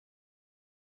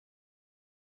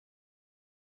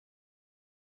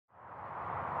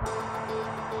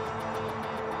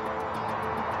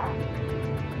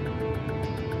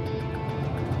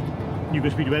You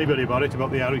can speak to anybody about it,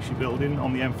 about the RAC building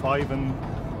on the M5,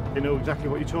 and they know exactly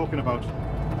what you're talking about.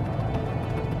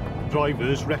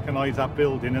 Drivers recognise that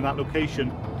building and that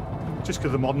location just because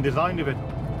of the modern design of it.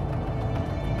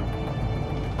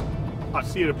 I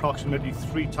see it approximately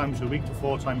 3 times a week to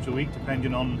 4 times a week,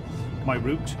 depending on my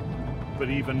route. But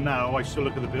even now, I still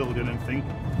look at the building and think,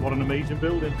 what an amazing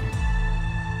building.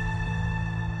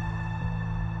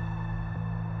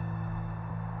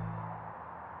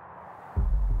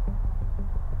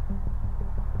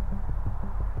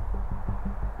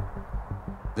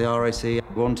 The RAC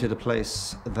wanted a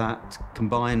place that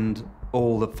combined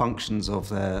all the functions of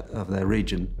their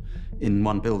region in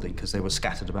one building, because they were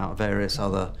scattered about various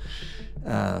other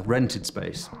rented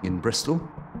space in Bristol.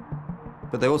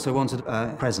 But they also wanted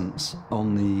a presence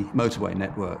on the motorway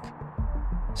network.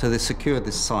 So they secured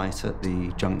this site at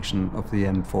the junction of the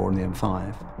M4 and the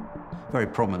M5, very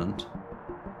prominent.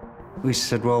 We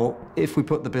said, well, if we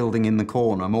put the building in the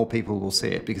corner, more people will see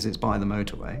it because it's by the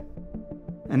motorway.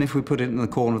 And if we put it in the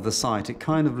corner of the site, it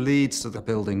kind of leads to the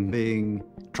building being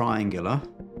triangular.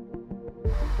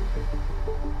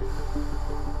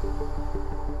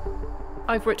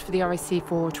 I've worked for the RAC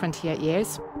for 28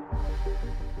 years.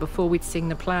 Before we'd seen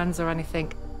the plans or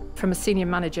anything, from a senior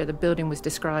manager, the building was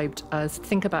described as,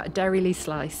 think about a Dairy Lee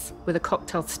slice with a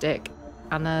cocktail stick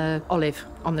and an olive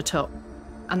on the top.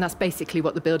 And that's basically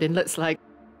what the building looks like.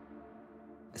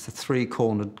 It's a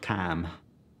 3-cornered cam,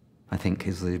 I think,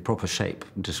 is the proper shape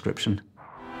and description.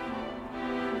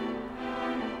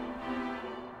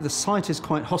 The site is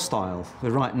quite hostile.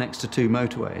 We're right next to 2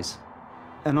 motorways.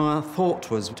 And our thought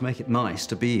was, to make it nice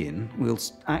to be in, we'll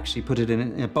actually put it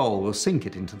in a bowl, we'll sink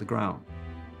it into the ground.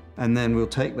 And then we'll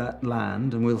take that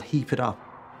land and we'll heap it up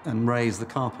and raise the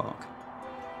car park.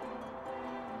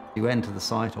 You enter the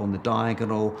site on the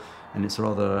diagonal, and it's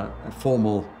rather a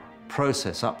formal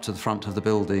process up to the front of the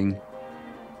building,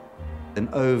 then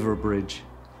over a bridge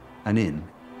and in.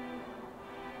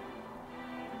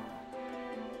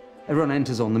 Everyone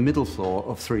enters on the middle floor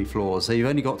of 3 floors, so you've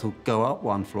only got to go up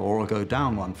 1 floor or go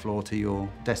down 1 floor to your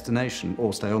destination,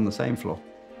 or stay on the same floor.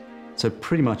 So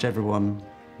pretty much everyone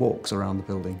walks around the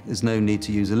building. There's no need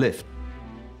to use a lift.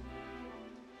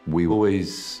 We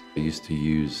always used to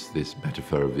use this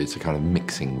metaphor of it's a kind of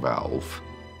mixing valve.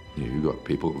 You've got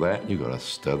people there, you've got to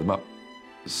stir them up.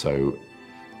 So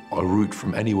a route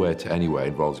from anywhere to anywhere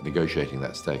involves negotiating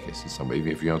that staircase in some way.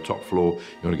 Even if you're on the top floor,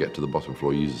 you want to get to the bottom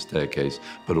floor, use a staircase.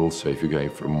 But also, if you're going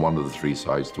from one of the 3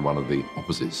 sides to one of the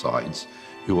opposite sides,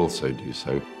 you also do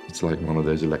so. It's like one of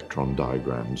those electron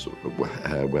diagrams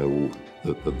where all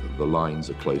the lines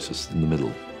are closest in the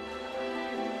middle.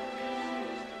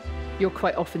 You'll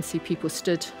quite often see people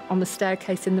stood on the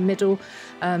staircase in the middle,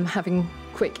 having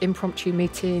quick impromptu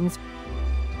meetings.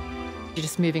 You're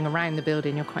just moving around the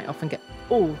building, you'll quite often get,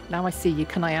 oh, now I see you,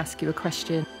 can I ask you a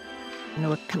question?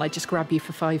 Or can I just grab you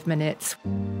for 5 minutes?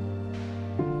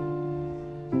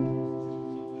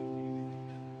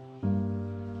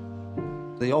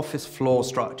 The office floor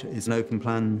structure is an open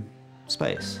plan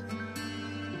space.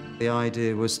 The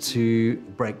idea was to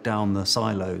break down the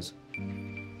silos.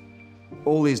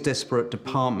 All these disparate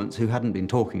departments who hadn't been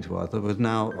talking to each other were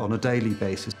now, on a daily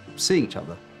basis, seeing each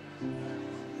other.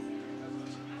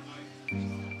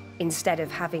 Instead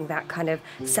of having that kind of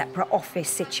separate office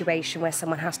situation where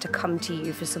someone has to come to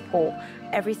you for support,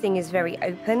 everything is very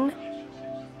open.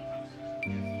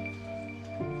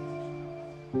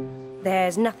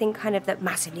 There's nothing kind of that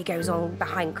massively goes on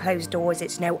behind closed doors.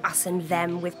 It's no us and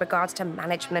them with regards to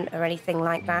management or anything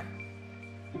like that.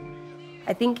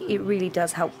 I think it really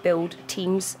does help build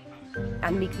teams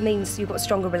and means you've got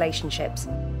stronger relationships.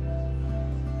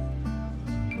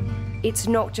 It's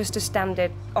not just a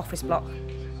standard office block.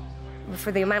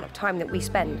 For the amount of time that we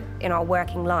spend in our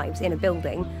working lives in a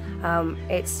building,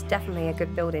 it's definitely a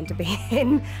good building to be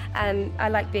in, and I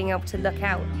like being able to look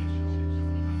out.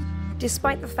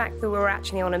 Despite the fact that we're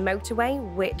actually on a motorway,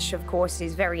 which of course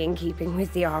is very in keeping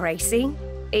with the RAC,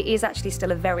 it is actually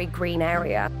still a very green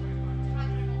area.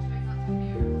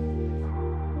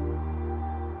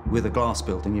 With a glass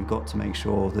building, you've got to make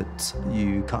sure that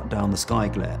you cut down the sky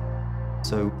glare.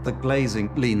 So the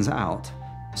glazing leans out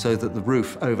so that the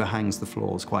roof overhangs the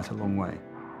floors quite a long way.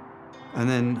 And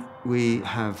then we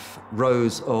have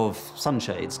rows of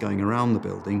sunshades going around the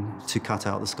building to cut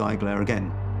out the sky glare again.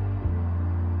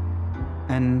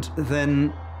 And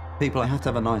then people have to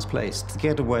have a nice place to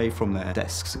get away from their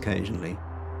desks occasionally.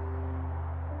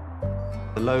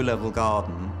 The low-level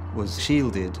garden was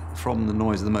shielded from the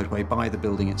noise of the motorway by the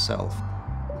building itself.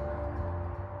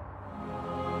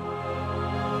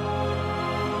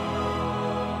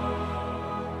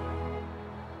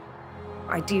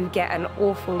 I do get an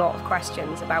awful lot of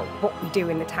questions about what we do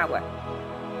in the tower.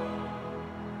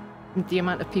 The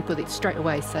amount of people that straight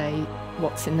away say,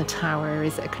 what's in the tower?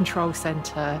 Is it a control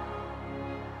centre?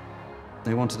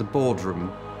 They wanted a boardroom.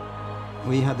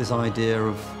 We had this idea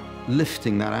of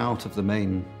lifting that out of the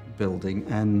main building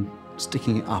and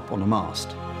sticking it up on a mast.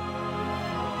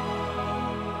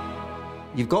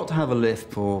 You've got to have a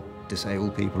lift for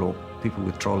disabled people or people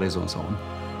with trolleys or so on.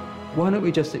 Why don't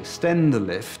we just extend the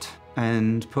lift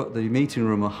and put the meeting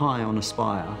room high on a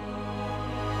spire?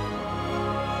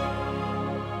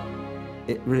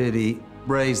 It really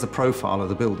raised the profile of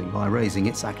the building by raising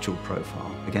its actual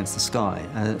profile against the sky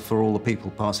for all the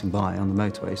people passing by on the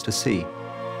motorways to see.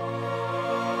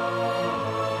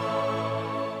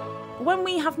 When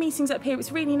we have meetings up here,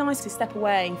 it's really nice to step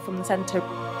away from the centre.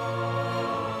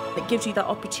 It gives you that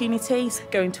opportunity to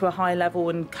go into a high level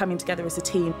and coming together as a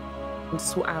team and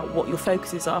sort out what your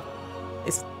focuses are.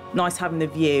 It's nice having the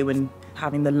view and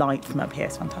having the light from up here.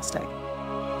 It's fantastic.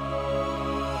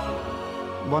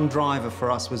 One driver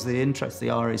for us was the interest the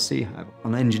RAC had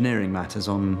on engineering matters,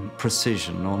 on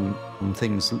precision, on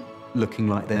things looking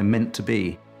like they're meant to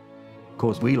be. Of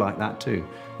course, we like that too.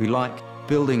 We like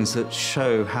buildings that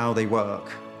show how they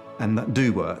work and that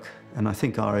do work. And I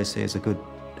think RAC is a good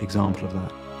example of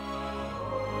that.